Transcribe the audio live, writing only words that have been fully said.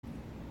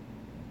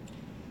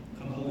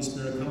Holy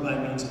Spirit, come by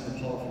means of the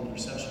powerful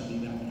intercession,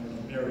 be thou with her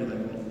of Mary, thy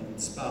beloved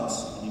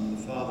spouse, in the name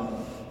of the Father,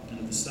 and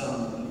of the Son,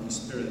 and of the Holy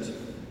Spirit.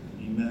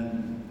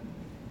 Amen.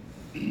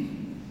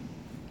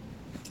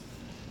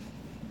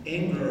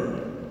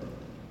 Anger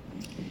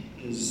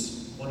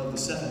is one of the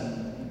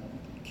 7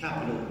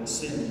 capital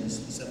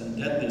sins, the 7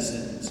 deadly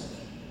sins.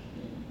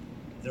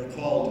 They're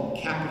called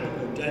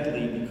capital or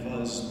deadly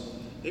because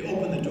they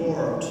open the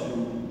door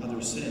to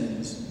other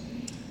sins.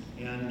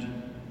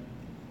 And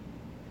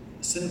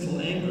sinful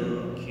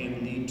anger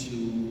can lead to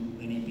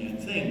many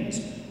bad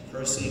things: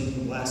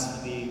 cursing,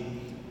 blasphemy,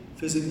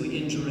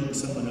 physically injuring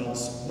someone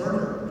else,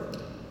 murder,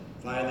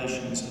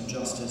 violations of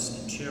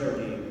justice and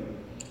charity.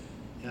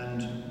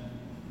 And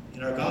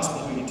in our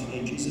gospel reading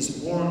today,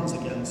 Jesus warns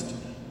against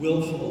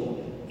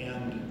willful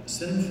and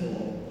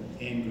sinful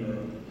anger,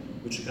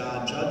 which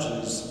God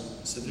judges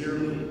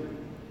severely.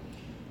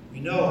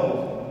 We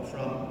know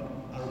from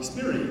our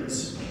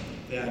experience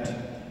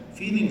that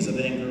feelings of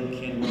anger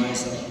can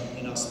rise up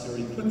in us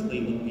very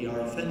quickly when we are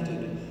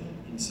offended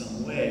in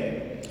some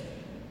way.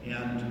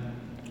 And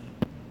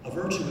a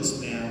virtuous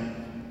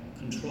man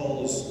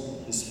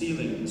controls his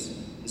feelings,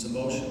 his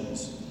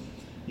emotions.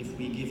 If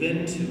we give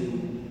in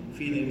to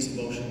feelings,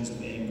 emotions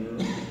of anger,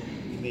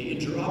 we may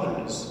injure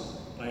others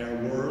by our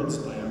words,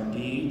 by our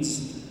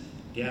deeds,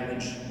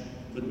 damage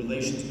good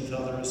relations with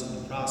others in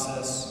the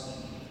process.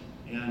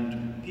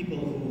 And people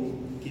who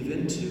give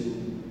in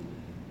to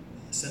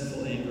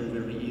sinful anger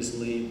very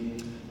easily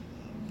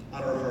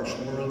utter harsh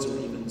words or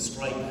even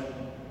strike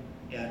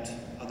at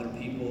other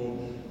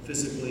people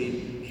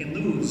physically, can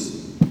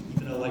lose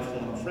even a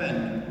lifelong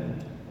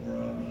friend or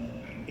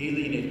an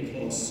alienated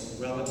close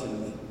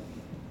relative.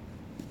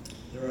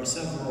 There are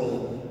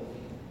several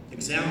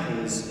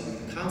examples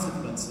of the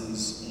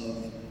consequences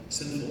of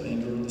sinful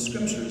anger in the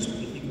scriptures.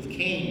 When you think of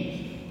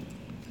Cain,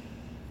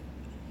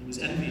 he was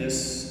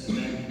envious and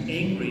then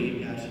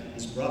angry at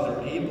his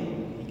brother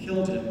Abel. He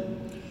killed him.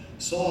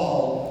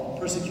 Saul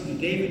persecuted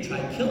David,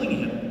 tried killing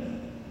him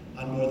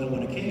on more than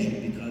one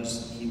occasion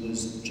because he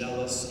was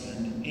jealous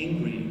and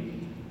angry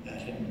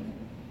at him.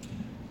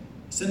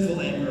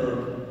 Sinful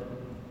anger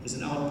is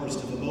an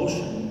outburst of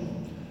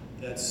emotion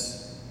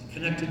that's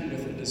connected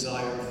with a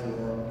desire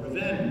for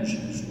revenge,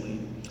 usually.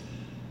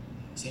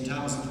 St.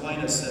 Thomas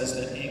Aquinas says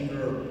that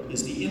anger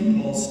is the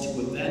impulse to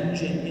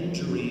avenge an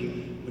injury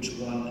which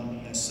one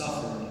has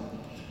suffered.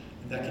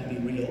 And that can be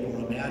real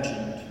or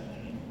imagined.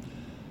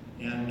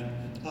 And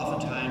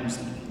oftentimes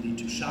it can lead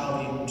to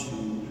shouting,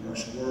 to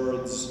harsh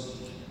words,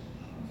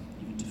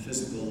 even to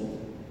physical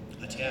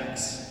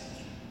attacks.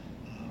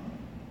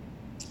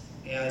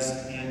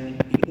 As an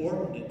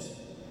inordinate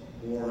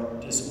or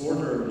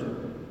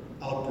disordered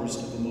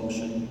outburst of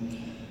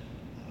emotion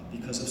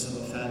because of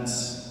some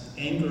offense,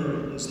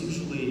 anger is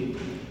usually,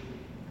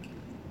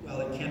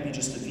 well, it can't be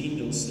just a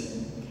venial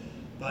sin,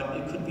 but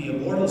it could be a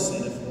mortal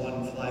sin if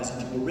one flies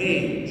into a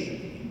rage,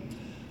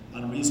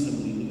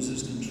 unreasonably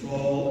loses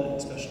control, and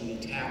especially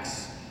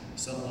attacks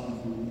someone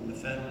who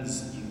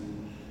offends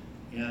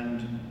you.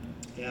 And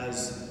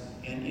as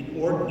an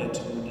inordinate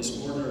or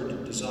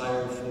disordered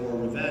desire for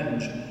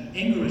revenge,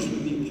 anger is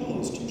really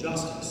opposed to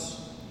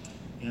justice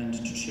and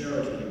to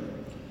charity.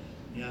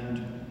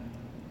 And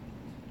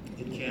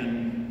it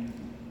can,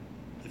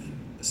 if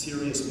a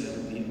serious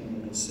matter, be a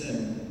mortal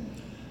sin.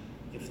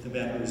 If the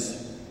matter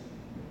is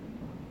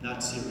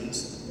not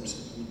serious, of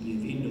course, it would be a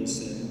venial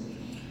sin.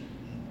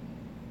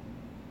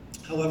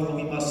 However,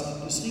 we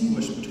must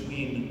distinguish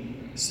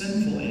between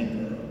sinful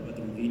anger,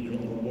 whether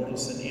venial or mortal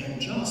sin, and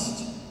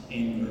just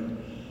anger.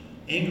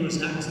 Anger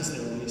is not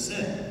necessarily a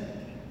sin.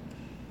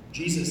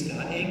 Jesus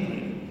got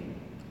angry.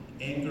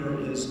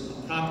 Anger is a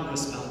proper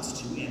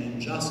response to an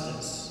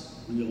injustice,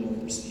 real or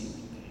perceived.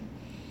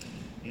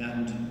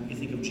 And when you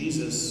think of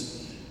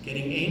Jesus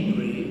getting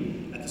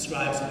angry at the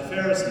scribes and the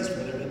Pharisees for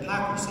their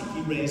hypocrisy,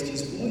 he raised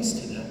his voice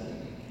to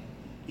them.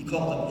 He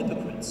called them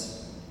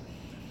hypocrites.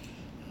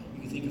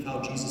 You can think of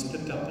how Jesus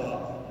picked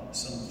up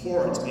some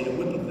cords, made a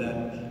whip of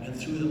them, and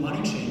threw the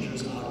money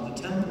changers out of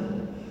the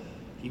temple.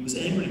 He was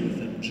angry with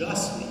them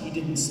justly. He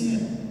didn't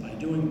sin by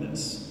doing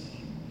this.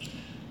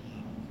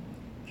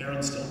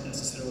 Parents don't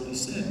necessarily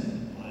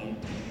sin by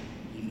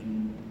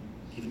even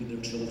giving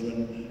their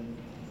children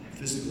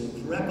physical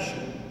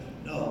correction.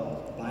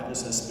 No, the Bible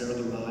says, spare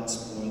the rod,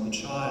 spoil the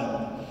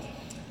child.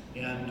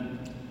 And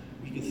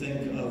we could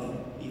think of,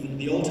 even in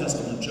the Old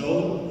Testament,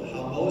 Job,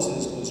 how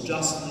Moses was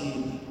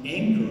justly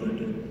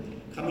angered,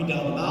 coming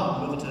down the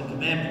mountain with the Ten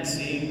Commandments,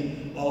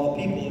 seeing all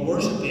the people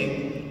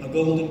worshiping a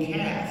golden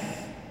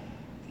calf,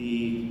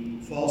 the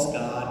false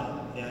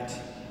god that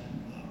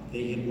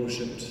they had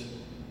worshipped,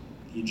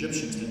 the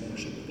Egyptians had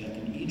worshipped back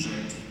in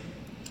Egypt.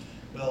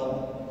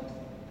 Well,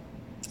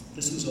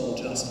 this was all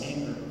just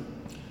anger.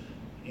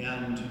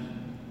 And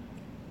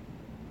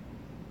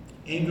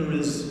anger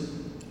is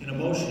an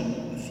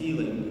emotion, a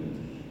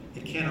feeling.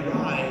 It can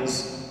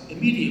arise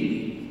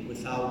immediately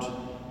without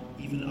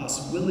even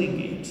us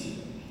willing it.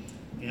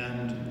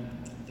 And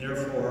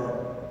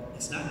therefore,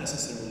 it's not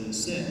necessarily a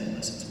sin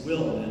unless it's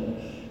willed. And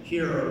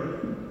here,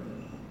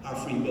 our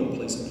free will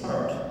plays a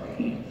part.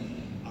 Okay?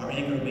 Our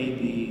anger may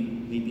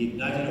be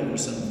ignited over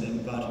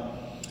something, but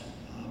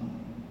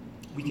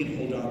we can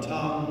hold our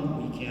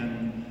tongue, we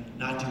can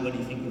not do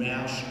anything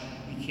rash,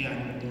 we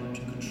can learn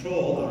to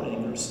control our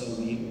anger so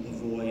we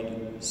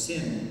avoid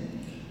sin.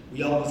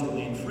 We always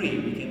remain free.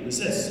 We can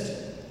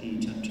resist the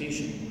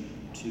temptation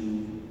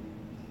to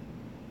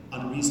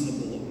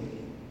unreasonable,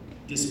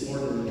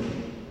 disordered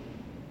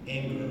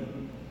anger.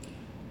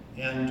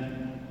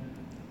 And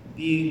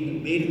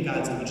being made in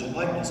God's image and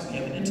likeness, we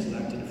have an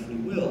intellect and a free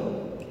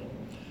will.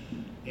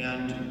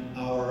 And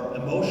our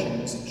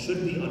emotions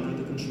should be under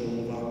the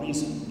control of our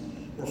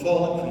reason. We're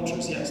fallen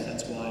creatures, yes,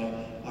 that's why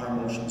our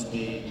emotions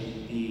may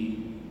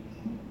be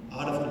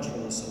out of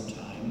control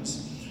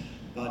sometimes,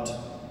 but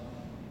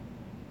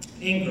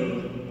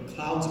anger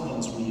clouds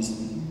one's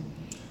reason,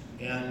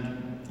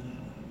 and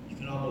you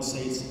can almost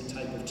say it's a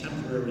type of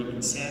temporary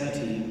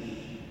insanity.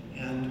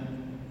 And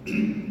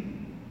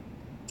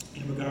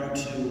in regard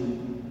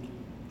to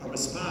a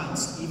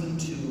response, even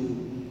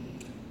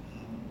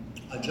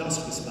to a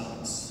just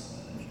response,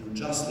 if you're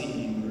justly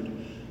angered,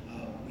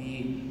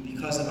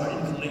 because of our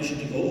inclination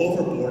to go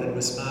overboard and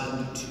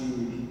respond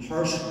too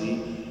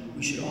harshly,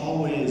 we should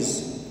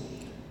always,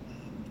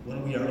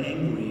 when we are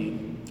angry,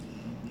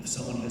 if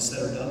someone has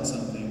said or done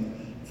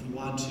something, if we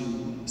want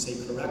to, say,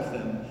 correct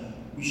them,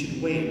 we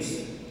should wait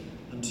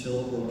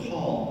until we're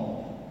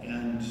calm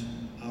and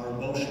our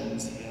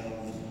emotions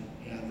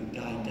have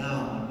died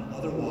down.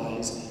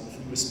 Otherwise, if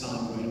we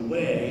respond right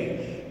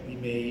away, we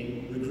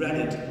may regret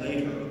it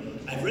later.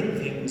 I've written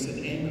things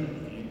in anger,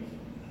 okay?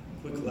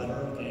 Quick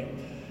letter, okay?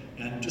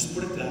 And just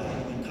put it down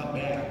and come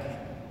back.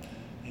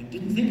 And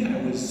didn't think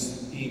I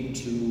was being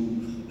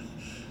too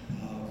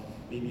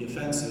maybe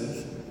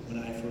offensive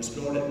when I first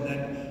wrote it. And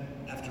then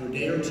after a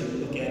day or two,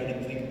 look at it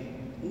and think,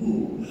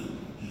 ooh,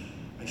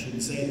 I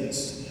shouldn't say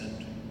this,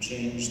 and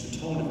change the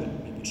tone of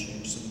it, maybe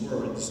change some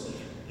words.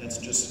 That's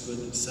just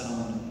good,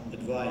 sound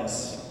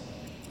advice.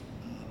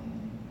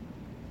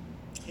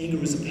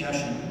 Anger is a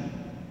passion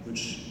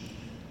which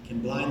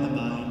can blind the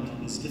mind,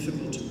 is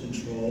difficult to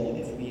control.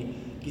 If we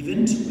give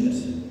in to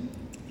it,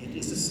 it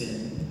is a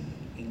sin.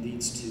 It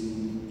leads to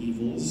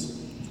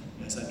evils,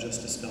 as I've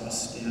just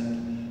discussed,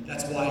 and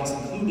that's why it's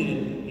included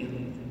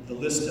in the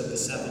list of the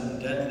 7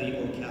 deadly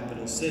or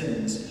capital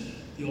sins.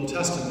 The Old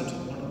Testament,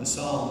 one of the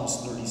Psalms,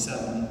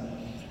 37,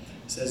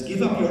 says,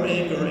 "Give up your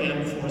anger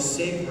and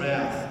forsake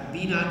wrath.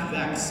 Be not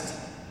vexed.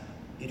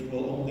 It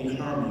will only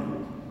harm you."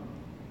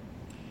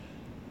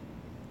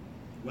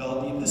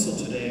 Well, the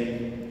epistle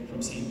today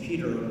from St.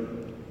 Peter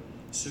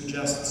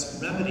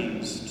suggests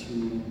remedies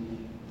to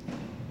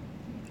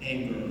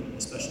anger,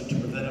 especially to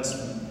prevent us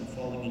from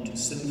falling into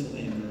sinful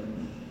anger.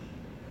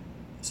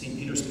 St.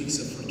 Peter speaks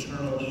of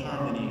fraternal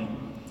harmony,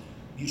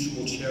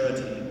 mutual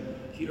charity.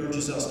 He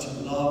urges us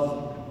to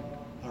love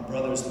our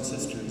brothers and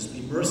sisters,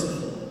 be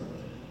merciful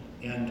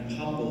and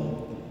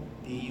humble,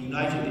 be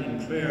united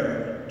in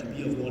prayer, to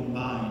be of one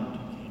mind.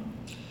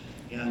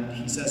 And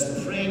he says,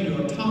 refrain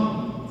your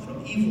tongue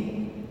from evil.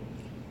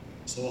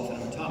 So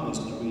often our tongue is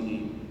what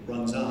really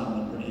runs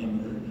on when we're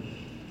angered.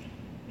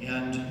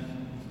 And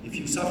if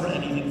you suffer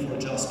anything for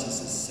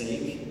justice's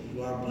sake,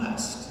 you are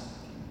blessed.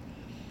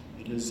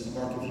 It is a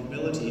mark of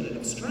humility and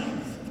of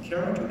strength, of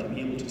character, to be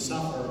able to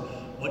suffer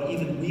what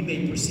even we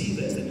may perceive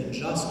as an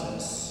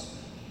injustice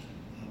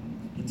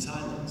in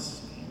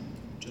silence.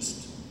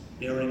 Just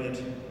bearing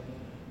it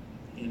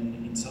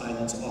in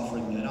silence,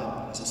 offering that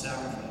up as a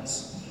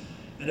sacrifice.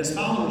 And as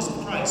followers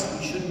of Christ,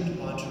 we shouldn't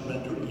want to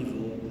render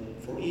evil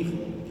for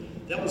evil.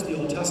 That was the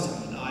Old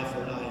Testament, an eye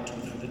for an eye, a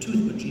tooth for the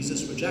tooth, but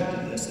Jesus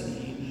rejected this, and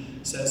he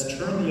says,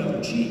 turn the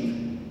other cheek.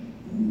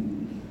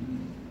 Ooh.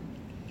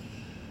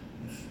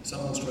 If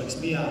someone strikes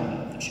me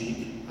on the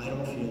cheek, I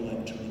don't feel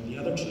like turning the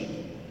other cheek.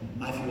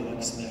 I feel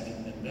like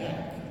smacking them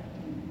back.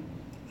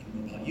 I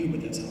don't know about you,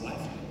 but that's how I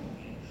feel.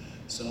 Okay?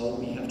 So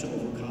we have to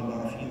overcome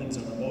our feelings,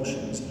 our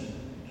emotions,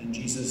 and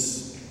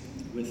Jesus,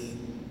 with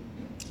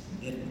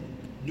a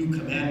new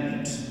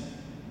commandment,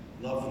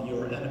 love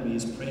your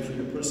enemies, pray for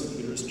your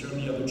persecutors,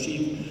 turn the other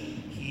cheek.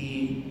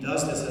 He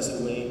does this as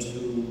a way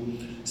to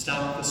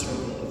stop the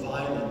circle of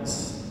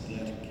violence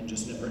that can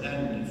just never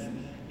end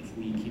if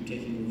we keep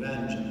taking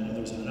revenge and then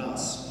others on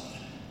us.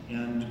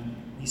 And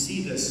we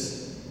see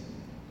this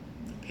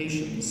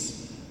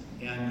patience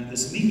and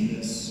this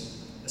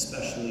meekness,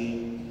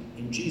 especially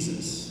in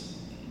Jesus.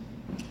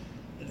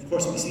 And of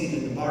course, we see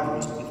it in the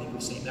martyrs. We think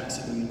of St.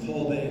 Maximilian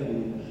Kolbe,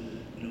 who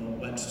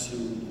went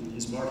to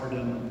his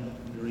martyrdom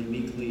very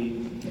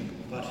meekly,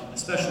 but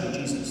especially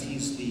Jesus.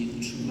 He's the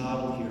true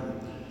model here.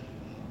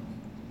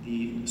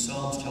 The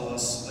Psalms tell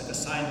us, like a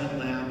silent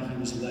lamb, he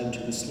was led to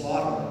the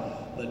slaughter,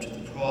 led to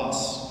the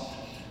cross.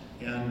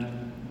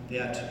 And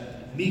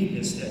that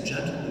meekness, that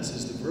gentleness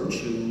is the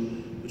virtue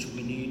which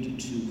we need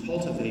to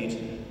cultivate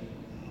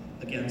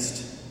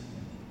against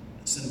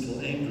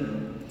sinful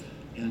anger.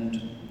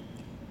 And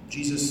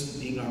Jesus,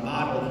 being our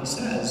model, he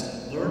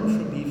says, learn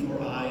from me,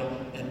 for I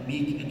am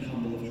meek and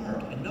humble of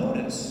heart. And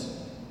notice,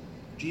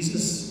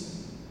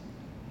 Jesus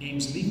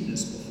names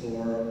meekness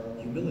before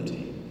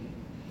humility.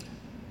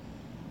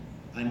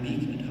 I'm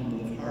meek and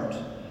humble of heart.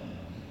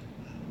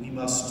 We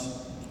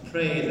must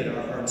pray that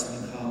our hearts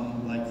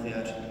become like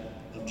that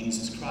of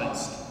Jesus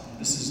Christ.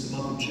 This is the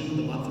month of June,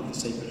 the month of the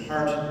Sacred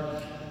Heart.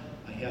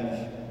 I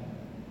have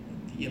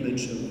the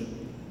image of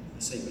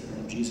the Sacred Heart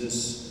of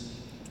Jesus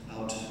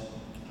out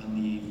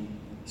on the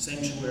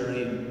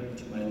sanctuary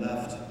to my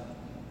left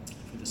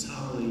for this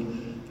homily.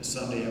 This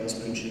Sunday I was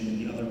preaching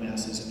in the other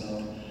Masses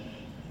about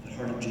the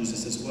heart of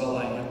Jesus as well.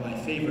 I have my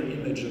favorite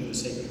image of the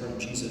Sacred Heart of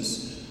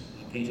Jesus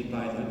painted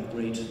by the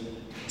great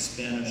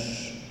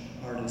Spanish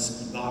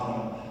artist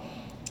Ibarra,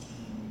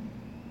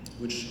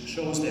 which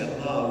shows that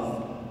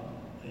love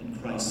in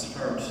Christ's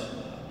heart.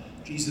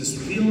 Jesus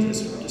revealed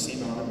his heart to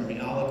St. Margaret Mary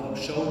Alacoque,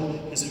 showed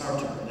his heart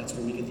to her. That's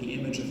where we get the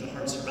image of the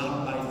heart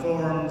surrounded by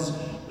thorns,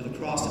 with a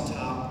cross on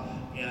top,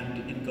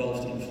 and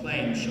engulfed in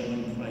flame,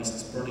 showing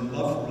Christ's burning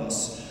love for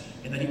us,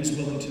 and that he was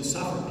willing to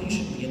suffer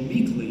patiently and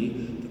meekly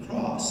the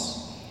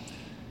cross.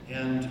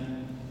 And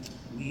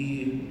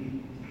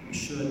we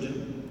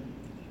should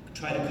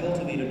try to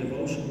cultivate a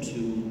devotion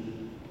to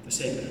the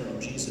Sacred Heart of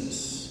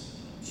Jesus,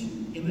 to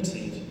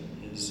imitate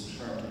his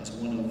heart as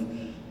one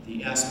of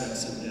the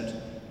aspects of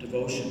that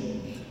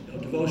devotion.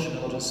 Devotion,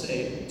 I'll just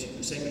say, to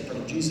the Sacred Heart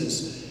of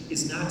Jesus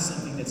is not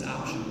something that's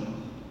optional.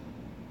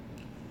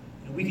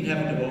 We can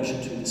have a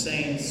devotion to the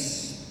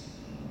saints,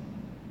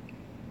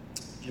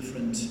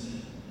 different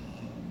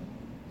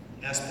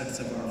aspects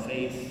of our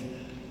faith,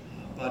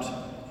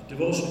 but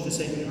devotion to the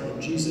Sacred Heart of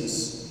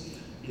Jesus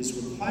is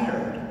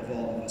required of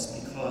all of us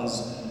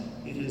because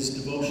it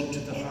is devotion to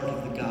the heart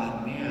of the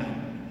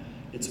God-man.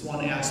 It's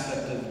one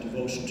aspect of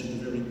devotion to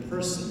the very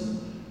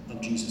person of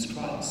Jesus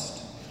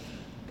Christ.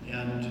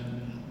 And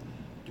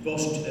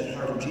devotion to that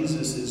heart of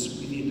Jesus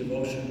is really a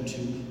devotion to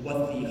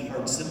what the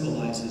heart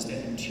symbolizes,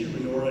 that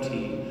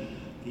interiority,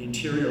 the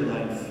interior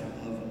life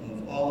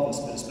of all of us,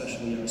 but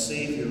especially our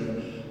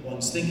Savior,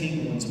 one's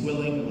thinking, one's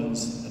willing,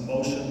 one's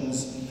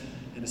emotions,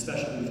 and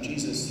especially with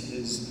Jesus,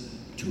 his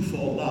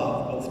twofold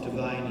love, both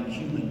divine and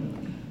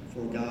human,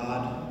 for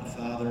God, the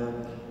Father,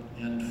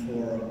 and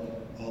for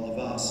all of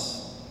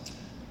us.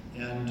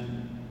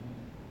 And,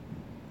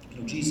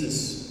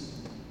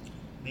 Jesus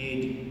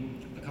made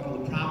a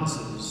couple of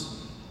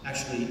promises.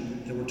 Actually,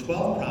 there were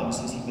 12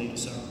 promises he made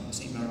to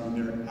St. Margaret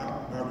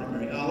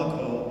Mary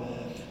Alacoque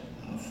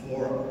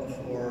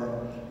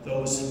for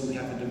those who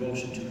have a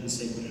devotion to his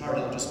Sacred Heart.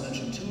 I'll just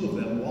mention two of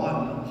them.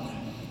 One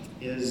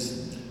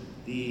is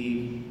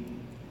the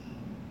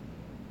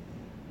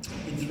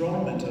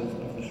enthronement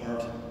of the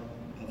heart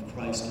of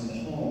Christ in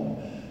the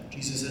home.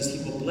 Jesus says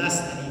he will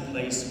bless any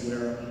place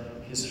where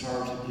his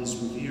heart is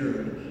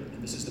revered.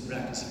 And this is the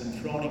practice of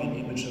enthroning an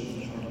image of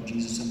the heart of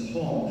Jesus in the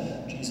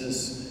home.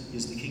 Jesus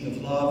is the King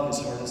of love.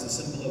 His heart is the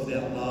symbol of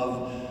that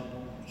love.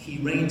 He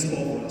reigns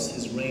over us.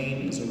 His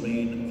reign is a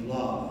reign of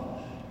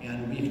love.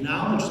 And we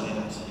acknowledge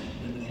that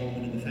in the home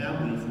and in the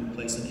family if we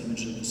place an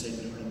image of the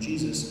Sacred Heart of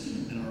Jesus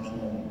in our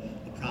home,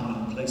 a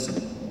prominent place in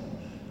the home.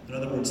 In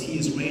other words, he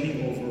is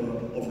reigning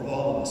over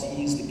all of us.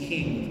 He is the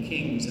King of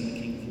kings and the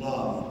King of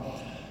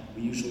love.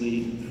 We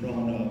usually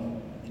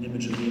enthrone an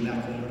image of the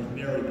Immaculate Heart of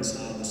Mary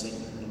beside the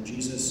Sacred Heart of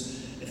Jesus.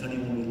 If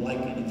anyone would like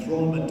an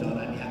enthronement done,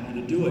 I'm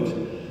happy to do it.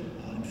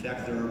 In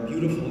fact, there are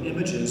beautiful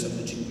images of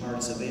the two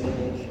hearts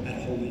available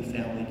at Holy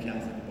Family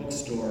Catholic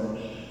Bookstore.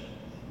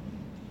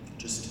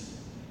 Just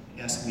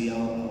ask me,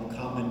 I'll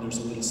come, and there's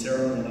a little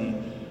ceremony.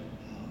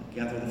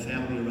 Gather the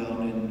family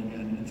around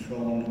and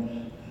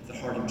enthrone the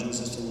heart of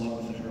Jesus along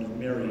with the heart of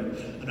Mary.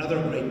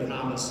 Another great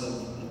promise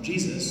of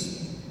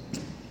Jesus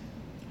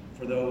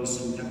for those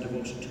who have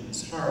devotion to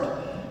his heart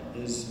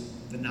is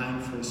the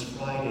 9 First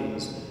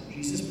Fridays.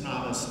 Jesus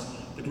promised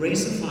the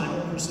grace of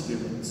final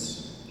perseverance.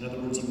 In other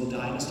words, he will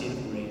die in a state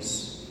of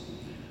grace.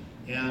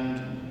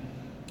 And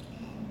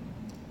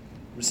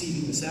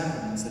receiving the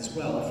sacraments as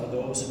well for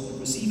those who would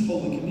receive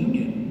Holy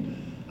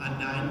Communion on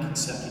 9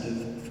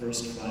 consecutive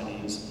First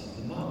Fridays of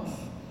the month.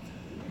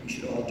 We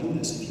should all do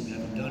this if you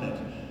haven't done it.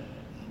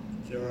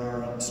 There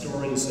are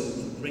stories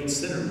of great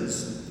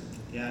sinners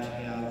that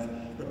have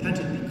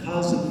repented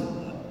because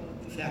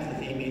of the fact that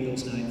they made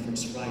those 9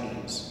 First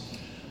Fridays.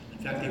 In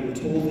fact, they were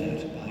told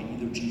that by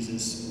either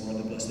Jesus or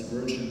the Blessed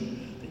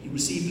Virgin, that you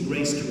receive the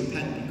grace to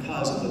repent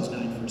because of those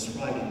 9 First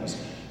Fridays.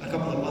 A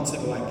couple of months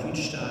ago, I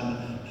preached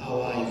on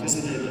how I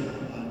visited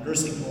a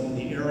nursing home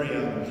in the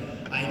area.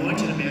 I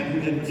anointed a man who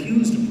had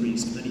refused a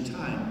priest many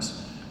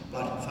times,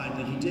 but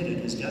finally he did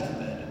at his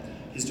deathbed.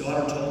 His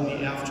daughter told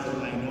me after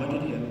I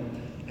anointed him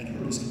and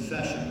heard his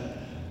confession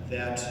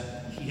that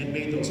he had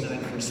made those 9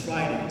 First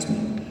Fridays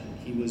when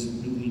he was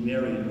newly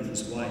married with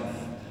his wife.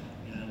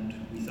 And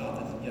we thought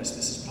that, yes,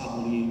 this is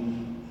probably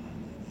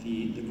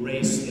the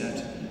grace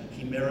that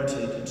he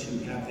merited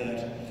to have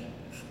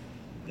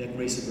that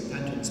grace of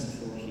repentance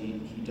before he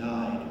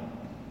died.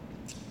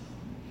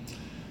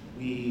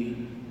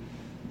 We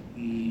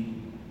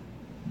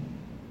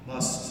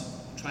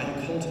must try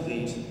to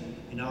cultivate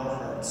in our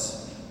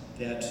hearts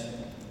that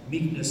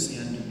meekness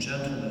and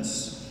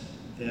gentleness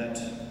that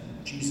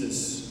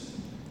Jesus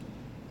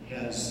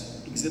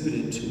has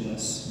exhibited to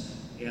us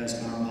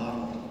as our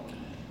model.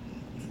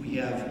 If we we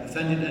have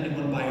offended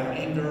anyone by our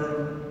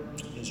anger,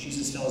 as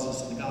Jesus tells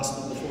us in the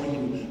gospel, before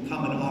you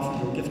come and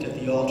offer your gift at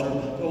the altar,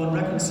 go and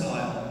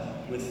reconcile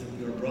with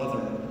your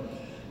brother.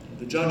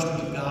 The judgment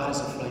of God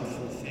is a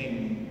frightful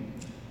thing.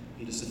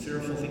 It is a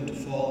fearful thing to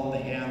fall in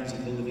the hands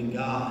of the living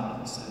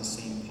God, says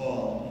St.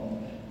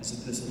 Paul in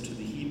his epistle to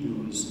the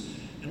Hebrews.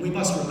 And we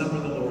must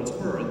remember the Lord's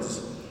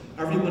words.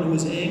 Everyone who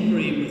is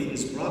angry with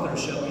his brother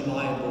shall be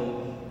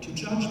liable to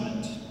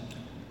judgment.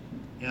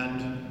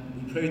 And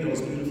we pray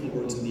those beautiful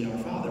words in the Our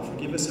Father.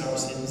 Forgive us our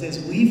sins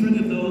as we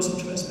forgive those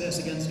who trespass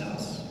against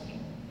us.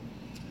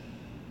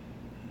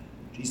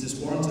 Jesus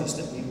warns us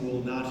that we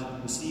will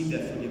not receive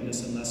that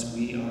forgiveness unless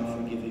we are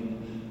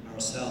forgiving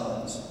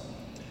ourselves.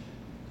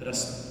 Let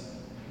us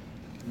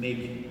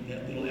make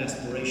that little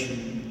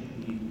aspiration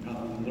we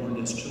probably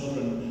learned as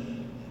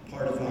children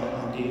part of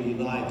our daily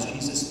lives.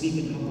 Jesus, speak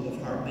in humble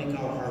of heart. Make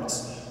our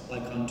hearts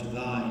like unto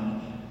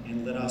thine.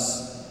 And let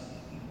us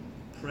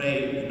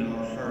pray in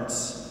our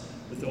hearts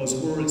with those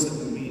words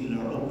that we read in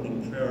our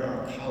opening prayer,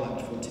 our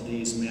collect for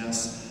today's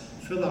Mass.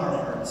 Fill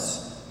our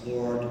hearts,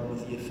 Lord,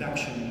 with the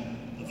affection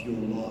of your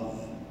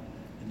love.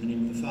 In the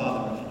name of the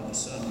Father, and of the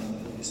Son, and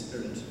of the Holy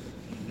Spirit.